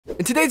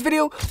In today's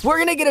video, we're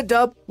gonna get a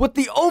dub with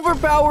the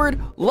overpowered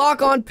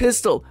lock-on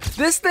pistol.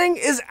 This thing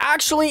is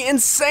actually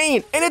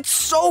insane, and it's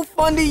so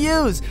fun to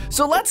use.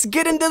 So let's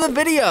get into the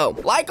video.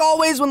 Like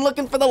always, when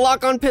looking for the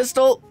lock-on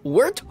pistol,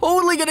 we're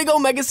totally gonna go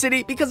Mega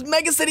City because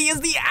Mega City is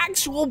the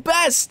actual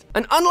best.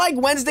 And unlike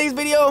Wednesday's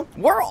video,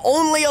 we're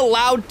only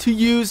allowed to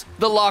use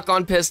the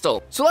lock-on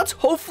pistol. So let's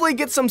hopefully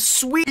get some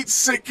sweet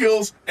sick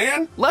kills,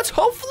 and let's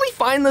hopefully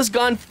find this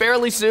gun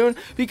fairly soon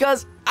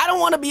because I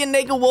don't want to be a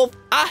naked wolf.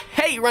 I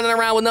hate running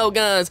around with no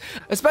guns,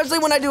 especially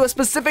when I do a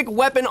specific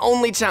weapon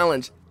only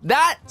challenge.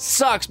 That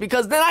sucks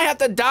because then I have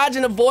to dodge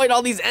and avoid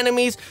all these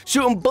enemies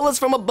shooting bullets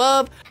from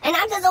above. And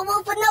I'm just a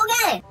wolf with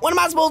no gun. What am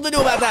I supposed to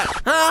do about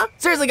that? Huh?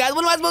 Seriously, guys,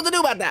 what am I supposed to do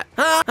about that?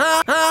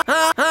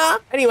 Huh?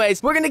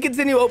 Anyways, we're gonna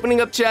continue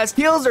opening up chests.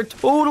 Heals are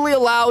totally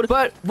allowed,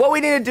 but what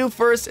we need to do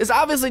first is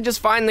obviously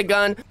just find the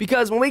gun,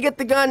 because when we get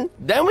the gun,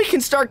 then we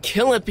can start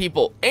killing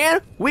people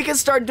and we can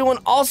start doing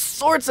all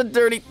sorts of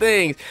dirty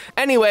things.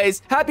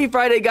 Anyways, happy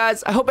Friday,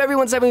 guys. I hope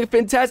everyone's having a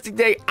fantastic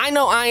day. I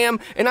know I am,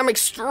 and I'm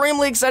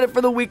extremely excited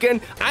for the weekend.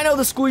 I know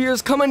the school year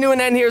is coming to an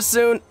end here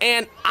soon,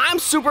 and I'm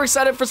super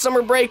excited for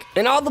summer break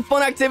and all the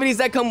fun activities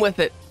that come with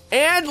it.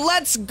 And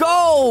let's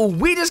go!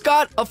 We just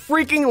got a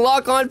freaking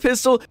lock-on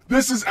pistol.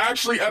 This is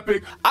actually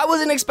epic. I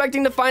wasn't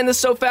expecting to find this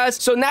so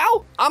fast, so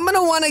now I'm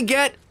gonna wanna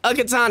get a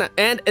katana.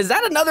 And is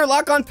that another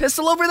lock-on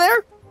pistol over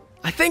there?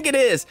 I think it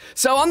is.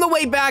 So on the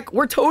way back,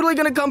 we're totally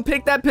gonna come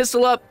pick that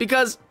pistol up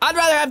because I'd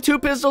rather have two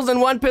pistols than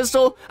one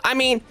pistol. I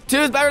mean, two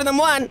is better than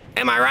one.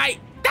 Am I right?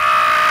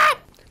 Ah!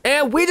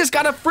 And we just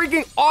got a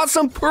freaking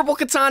awesome purple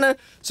katana.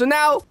 So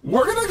now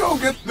we're gonna go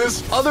get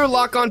this other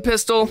lock-on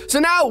pistol. So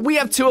now we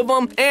have two of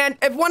them. And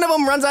if one of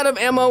them runs out of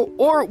ammo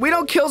or we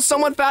don't kill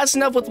someone fast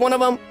enough with one of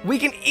them, we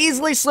can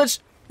easily switch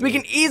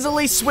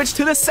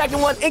to the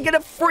second one and get a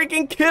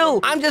freaking kill.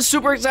 I'm just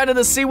super excited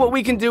to see what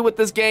we can do with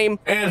this game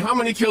and how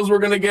many kills we're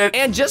gonna get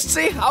and just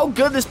see how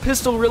good this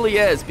pistol really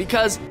is,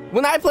 because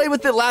when I played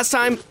with it last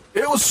time,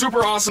 it was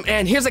super awesome.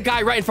 And here's a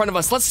guy right in front of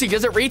us. Let's see,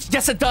 does it reach?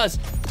 Yes, it does.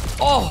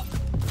 Oh,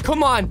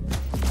 come on.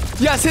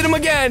 Yes, hit him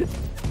again.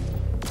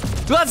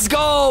 Let's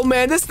go,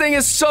 man. This thing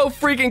is so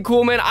freaking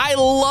cool, man. I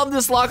love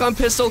this lock-on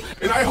pistol.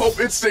 And I hope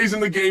it stays in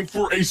the game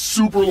for a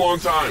super long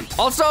time.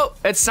 Also,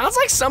 it sounds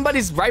like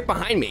somebody's right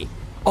behind me.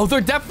 Oh,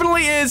 there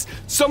definitely is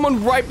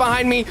someone right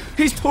behind me.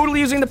 He's totally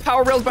using the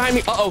power rails behind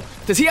me. Uh-oh.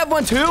 Does he have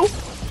one too?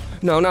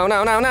 No.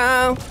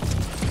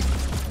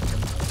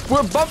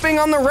 We're bumping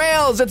on the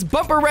rails. It's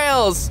bumper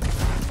rails.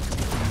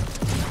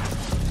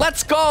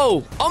 Let's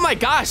go. Oh my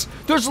gosh.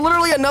 There's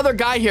literally another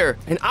guy here.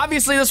 And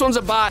obviously this one's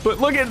a bot.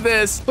 But look at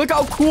this. Look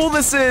how cool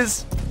this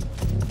is.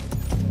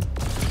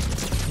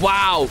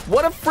 Wow,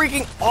 what a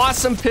freaking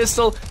awesome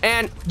pistol.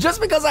 And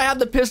just because I have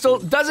the pistol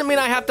doesn't mean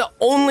I have to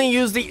only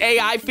use the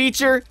AI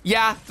feature.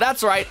 Yeah,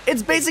 that's right.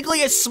 It's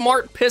basically a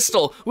smart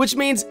pistol, which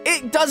means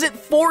it does it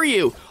for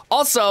you.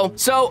 Also,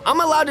 so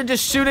I'm allowed to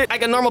just shoot it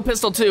like a normal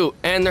pistol too.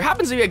 And there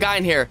happens to be a guy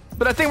in here,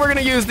 but I think we're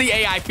gonna use the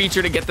AI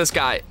feature to get this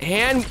guy.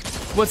 And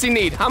what's he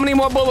need? How many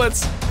more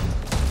bullets?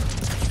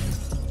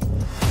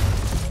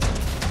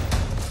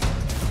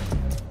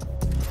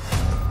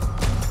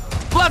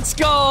 Let's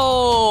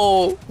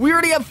go! We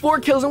already have 4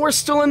 kills and we're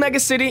still in Mega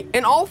City,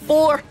 and all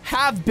 4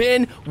 have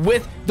been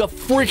with the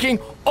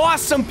freaking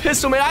awesome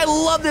pistol, man. I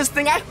love this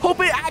thing. I hope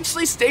it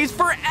actually stays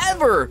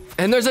forever.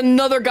 And there's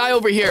another guy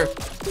over here.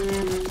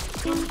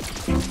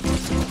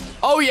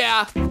 Oh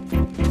yeah.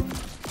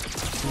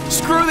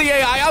 Screw the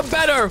AI, I'm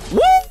better.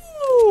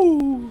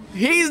 Woo!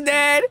 He's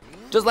dead.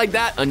 Just like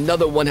that,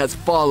 another one has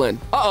fallen.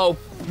 Uh-oh,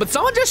 but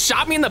someone just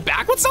shot me in the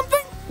back with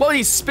something? Well,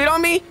 he spit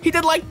on me. He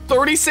did like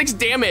 36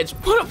 damage.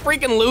 What a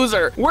freaking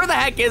loser. Where the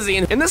heck is he?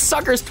 And this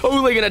sucker's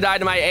totally gonna die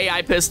to my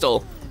AI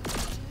pistol.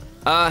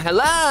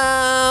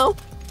 Hello?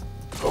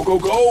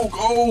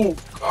 Go.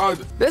 God.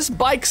 This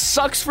bike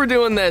sucks for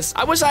doing this.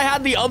 I wish I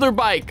had the other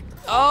bike.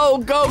 Oh,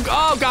 go.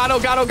 Oh, God.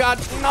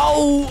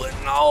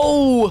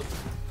 No.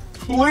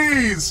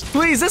 Please,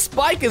 this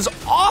bike is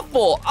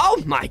awful.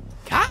 Oh my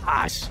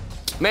gosh.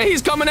 Man,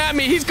 he's coming at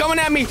me.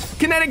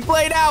 Kinetic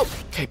blade out.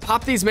 Okay,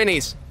 pop these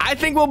minis. I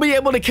think we'll be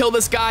able to kill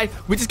this guy.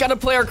 We just gotta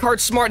play our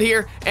cards smart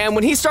here. And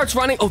when he starts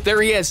running, oh,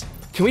 there he is.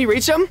 Can we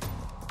reach him?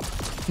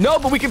 No,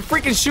 but we can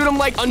freaking shoot him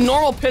like a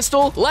normal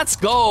pistol. Let's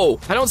go.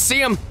 I don't see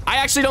him. I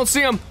actually don't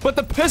see him, but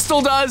the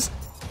pistol does.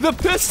 The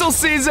pistol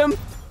sees him.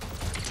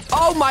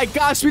 Oh my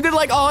gosh, we did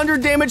like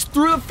 100 damage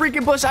through the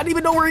freaking bush. I didn't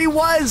even know where he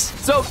was.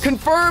 So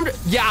confirmed,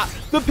 yeah,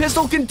 the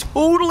pistol can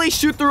totally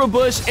shoot through a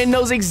bush and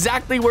knows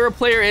exactly where a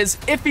player is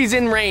if he's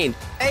in range.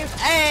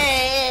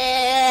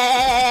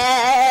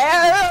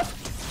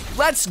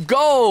 Let's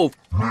go.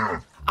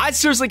 I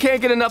seriously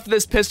can't get enough of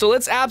this pistol.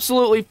 It's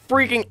absolutely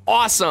freaking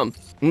awesome.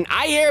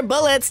 I hear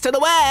bullets to the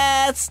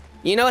west.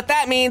 You know what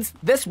that means?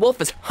 This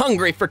wolf is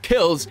hungry for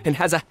kills and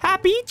has a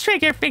happy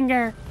trigger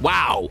finger.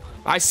 Wow,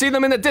 I see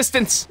them in the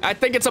distance. I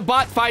think it's a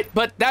bot fight,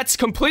 but that's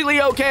completely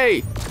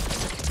okay.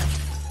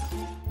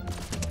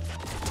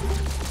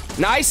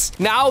 Nice,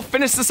 now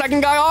finish the second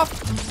guy off.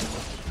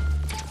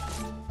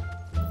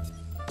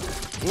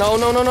 No,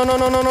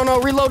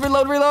 reload,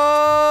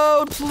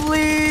 please.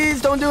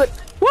 don't do it.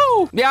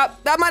 Woo! Yeah,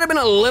 that might have been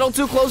a little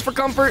too close for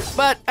comfort,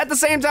 but at the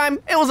same time,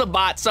 it was a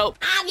bot, so.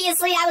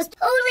 Obviously, I was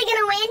totally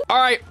gonna win. All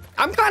right,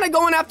 I'm kind of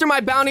going after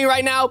my bounty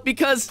right now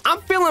because I'm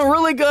feeling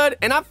really good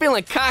and I'm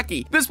feeling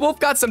cocky. This wolf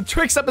got some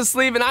tricks up his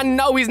sleeve and I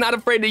know he's not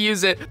afraid to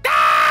use it.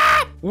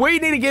 Ah! We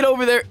need to get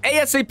over there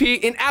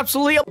ASAP and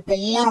absolutely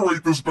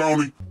Obliterate this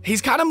bounty.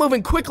 He's kind of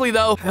moving quickly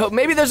though.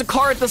 Maybe there's a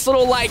car at this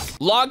little like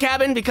log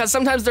cabin because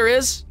sometimes there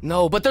is.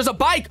 No, but there's a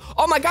bike.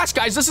 Oh my gosh,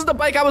 guys, this is the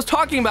bike I was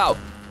talking about.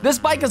 This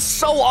bike is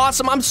so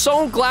awesome. I'm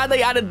so glad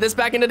they added this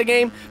back into the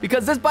game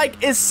because this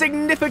bike is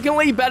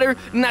significantly better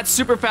than that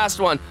super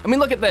fast one. I mean,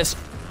 look at this.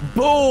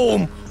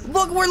 Boom.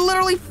 Look, we're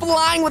literally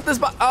flying with this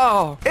bike.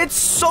 Oh, it's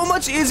so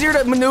much easier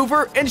to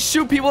maneuver and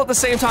shoot people at the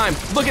same time.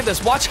 Look at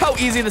this. Watch how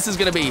easy this is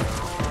going to be.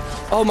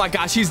 Oh my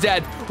gosh, he's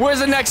dead. Where's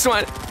the next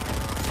one?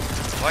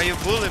 Why are you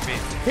bullying me?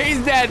 He's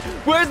dead.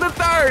 Where's the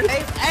third?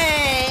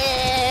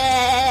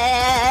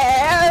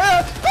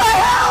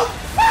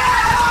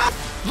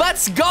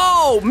 Let's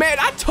go! Man,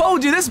 I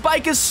told you, this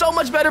bike is so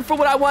much better for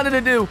what I wanted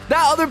to do.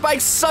 That other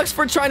bike sucks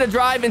for trying to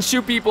drive and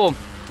shoot people.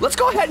 Let's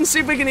go ahead and see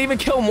if we can even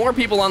kill more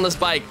people on this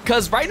bike.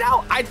 Because right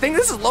now, I think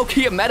this is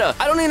low-key a meta.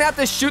 I don't even have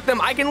to shoot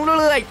them. I can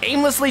literally, like,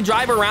 aimlessly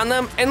drive around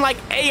them and, like,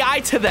 AI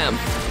to them.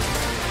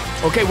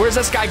 Okay, where's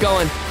this guy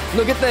going?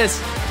 Look at this.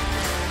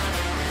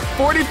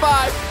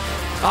 45.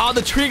 Oh,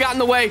 the tree got in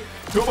the way.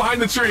 Go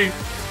behind the tree.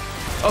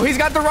 Oh, he's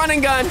got the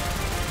running gun.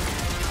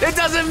 It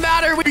doesn't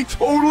matter. We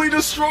totally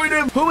destroyed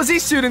him. Who was he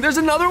shooting? There's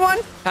another one?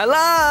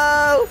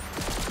 Hello?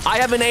 I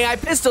have an AI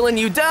pistol and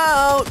you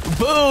don't.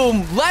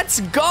 Boom.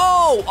 Let's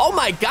go. Oh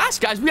my gosh,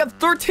 guys. We have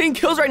 13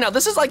 kills right now.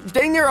 This is like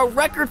dang near a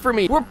record for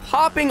me. We're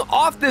popping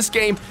off this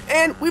game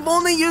and we've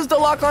only used a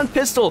lock-on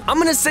pistol. I'm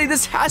going to say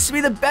this has to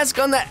be the best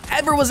gun that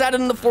ever was added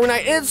in the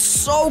Fortnite. It's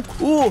so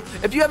cool.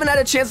 If you haven't had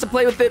a chance to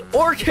play with it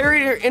or carry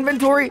it in your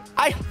inventory,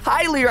 I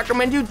highly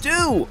recommend you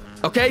do.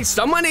 Okay,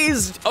 someone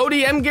is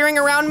ODM gearing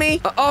around me.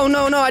 Oh,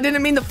 no, I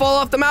didn't mean to fall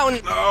off the mountain.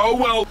 Oh,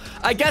 well.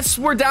 I guess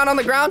we're down on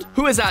the ground.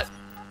 Who is that?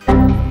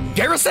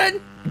 Garrison?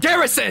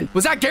 Garrison!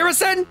 Was that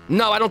Garrison?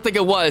 No, I don't think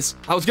it was.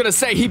 I was gonna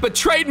say he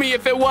betrayed me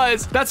if it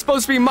was. That's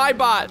supposed to be my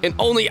bot, and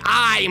only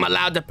I am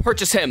allowed to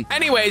purchase him.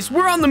 Anyways,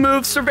 we're on the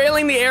move,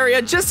 surveilling the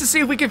area just to see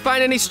if we can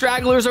find any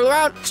stragglers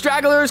around.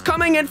 Stragglers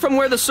coming in from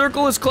where the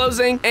circle is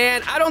closing,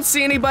 and I don't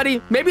see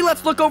anybody. Maybe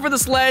let's look over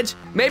this ledge.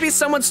 Maybe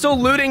someone's still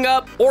looting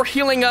up or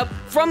healing up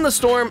from the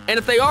storm, and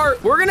if they are,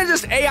 we're gonna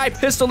just AI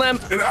pistol them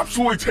and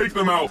absolutely take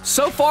them out.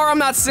 So far, I'm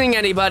not seeing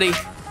anybody.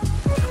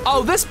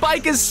 Oh, this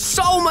bike is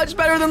so much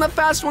better than the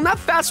fast one. That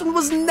fast one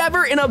was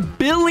never in a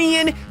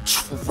billion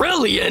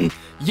trillion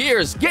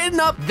years getting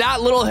up that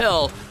little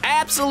hill.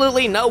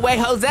 Absolutely no way,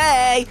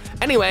 Jose.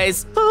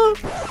 Anyways,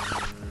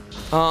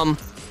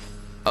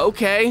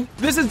 okay.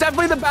 This is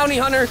definitely the bounty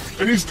hunter.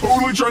 And he's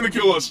totally trying to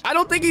kill us. I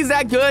don't think he's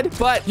that good,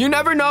 but you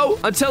never know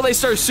until they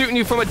start shooting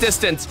you from a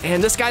distance.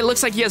 And this guy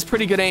looks like he has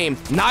pretty good aim.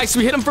 Nice,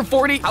 we hit him for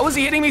 40. How is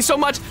he hitting me so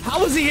much?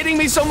 How is he hitting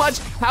me so much?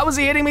 How is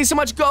he hitting me so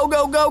much? Go,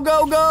 go, go,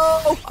 go,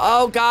 go.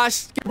 Oh,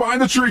 gosh. Get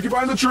behind the tree, get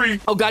behind the tree.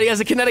 Oh, God, he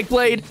has a kinetic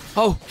blade.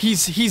 Oh,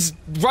 he's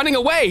running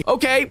away.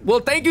 Okay, well,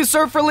 thank you,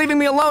 sir, for leaving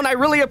me alone. I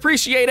really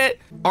appreciate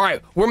it. All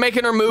right, we're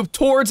making our move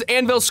towards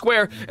Anvil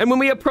Square. And when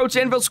we approach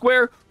Anvil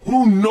Square,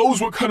 who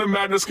knows what kind of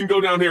madness can go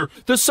down here?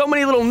 There's so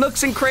many little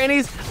nooks and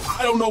crannies.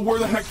 I don't know where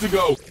the heck to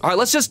go. All right,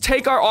 let's just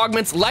take our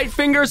augments. Light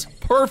fingers,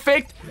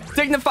 perfect.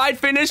 Dignified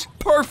finish,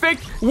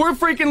 perfect. We're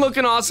freaking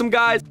looking awesome,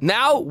 guys.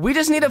 Now, we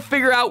just need to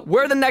figure out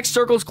where the next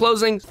circle's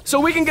closing so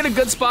we can get a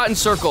good spot in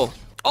circle.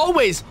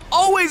 Always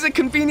a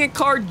convenient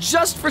car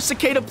just for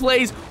Cicada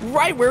plays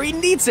right where he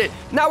needs it.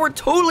 Now we're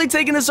totally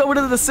taking this over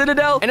to the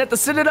Citadel, and at the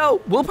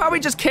Citadel, we'll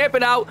probably just camp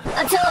it out.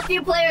 Until a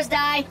few players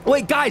die.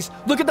 Wait, guys,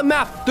 look at the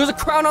map. There's a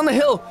crown on the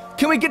hill.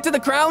 Can we get to the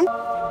crown?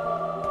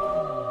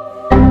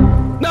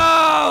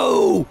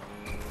 No!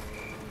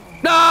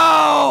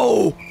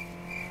 No!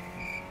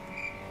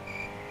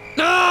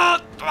 No!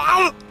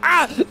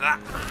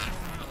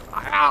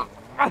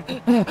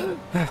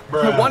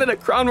 I wanted a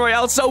crown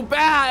royale so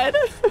bad.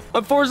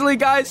 Unfortunately,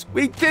 guys,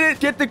 we didn't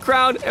get the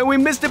crown and we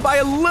missed it by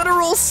a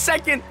literal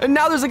second. And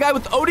now there's a guy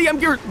with ODM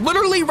gear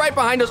literally right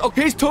behind us.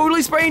 Okay, he's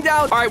totally spraying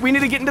down. All right, we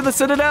need to get into the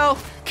Citadel.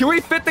 Can we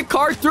fit the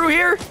car through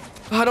here?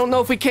 I don't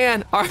know if we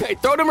can. All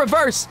right, throw it in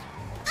reverse.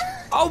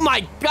 Oh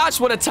my gosh,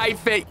 what a tight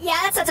fit. Yeah,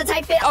 that's such a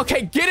tight fit.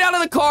 Okay, get out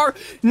of the car.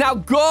 Now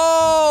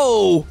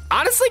go.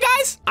 Honestly,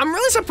 guys, I'm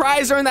really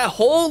surprised during that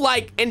whole,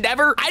 like,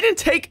 endeavor, I didn't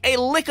take a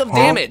lick of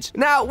damage.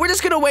 Now, we're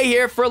just gonna wait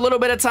here for a little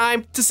bit of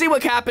time to see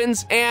what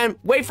happens and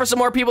wait for some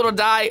more people to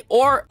die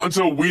or...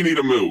 until we need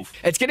to move.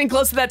 It's getting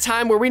close to that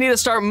time where we need to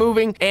start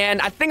moving,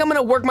 and I think I'm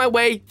gonna work my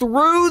way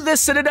through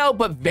this Citadel,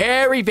 but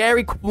very,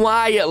 very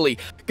quietly.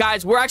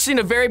 Guys, we're actually in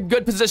a very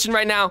good position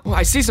right now. Oh,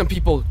 I see some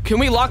people. Can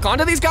we lock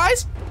onto these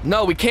guys?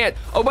 No, we can't.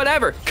 Oh,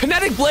 whatever.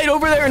 Kinetic blade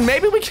over there, and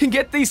maybe we can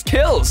get these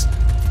kills.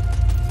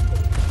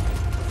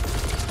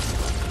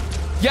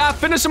 Yeah,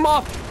 finish him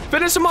off.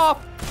 Finish him off.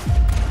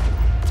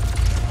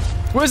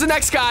 Where's the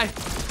next guy?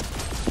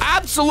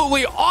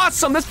 Absolutely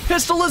awesome. This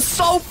pistol is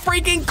so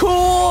freaking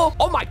cool.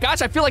 Oh my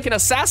gosh, I feel like an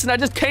assassin. I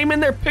just came in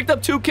there, picked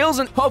up 2 kills,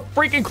 and oh,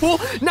 freaking cool.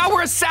 Now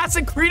we're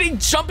Assassin Creeding,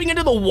 jumping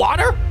into the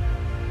water?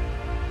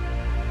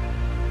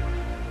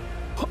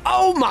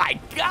 Oh my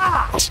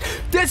gosh,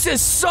 this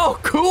is so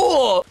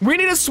cool. We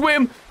need to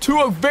swim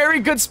to a very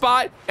good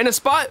spot, and a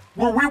spot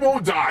where we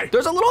won't die.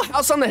 There's a little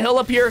house on the hill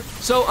up here.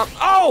 So,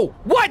 oh,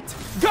 what?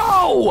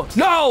 Go!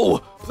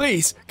 No,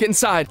 please get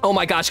inside. Oh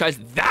my gosh, guys,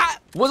 that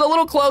was a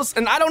little close,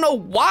 and I don't know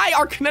why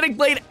our kinetic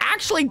blade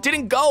actually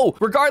didn't go.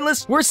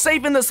 Regardless, we're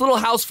safe in this little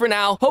house for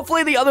now.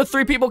 Hopefully the other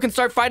 3 people can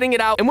start fighting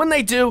it out, and when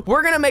they do,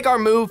 we're gonna make our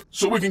move.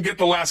 So we can get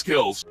the last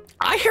kills.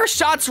 I hear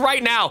shots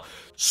right now.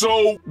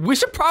 So we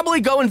should probably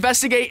go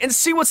investigate and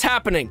see what's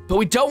happening, but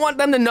we don't want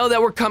them to know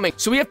that we're coming.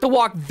 So we have to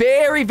walk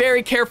very,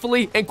 very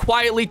carefully and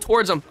quietly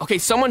towards them. Okay,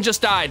 someone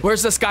just died.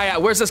 Where's this guy at?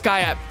 Where's this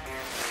guy at?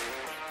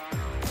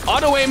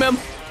 Auto aim him.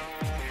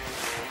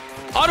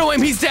 Auto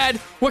aim, he's dead.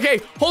 Okay,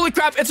 holy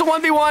crap, it's a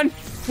 1v1.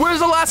 Where's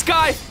the last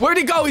guy? Where'd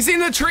he go? He's in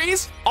the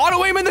trees?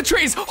 Auto aim in the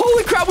trees.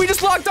 Holy crap, we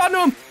just locked onto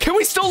him. Can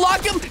we still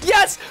lock him?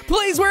 Yes,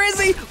 please, where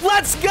is he?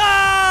 Let's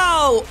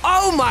go.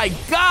 Oh my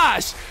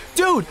gosh.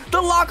 Dude, the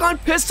lock-on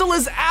pistol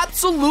is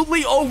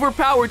absolutely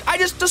overpowered. I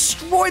just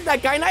destroyed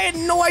that guy, and I had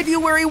no idea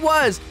where he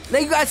was.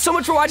 Thank you guys so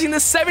much for watching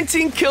this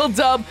 17-kill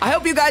dub. I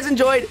hope you guys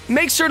enjoyed.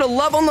 Make sure to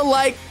love on the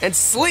like and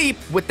sleep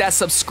with that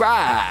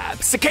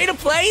subscribe. Cicada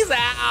Plays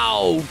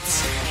out.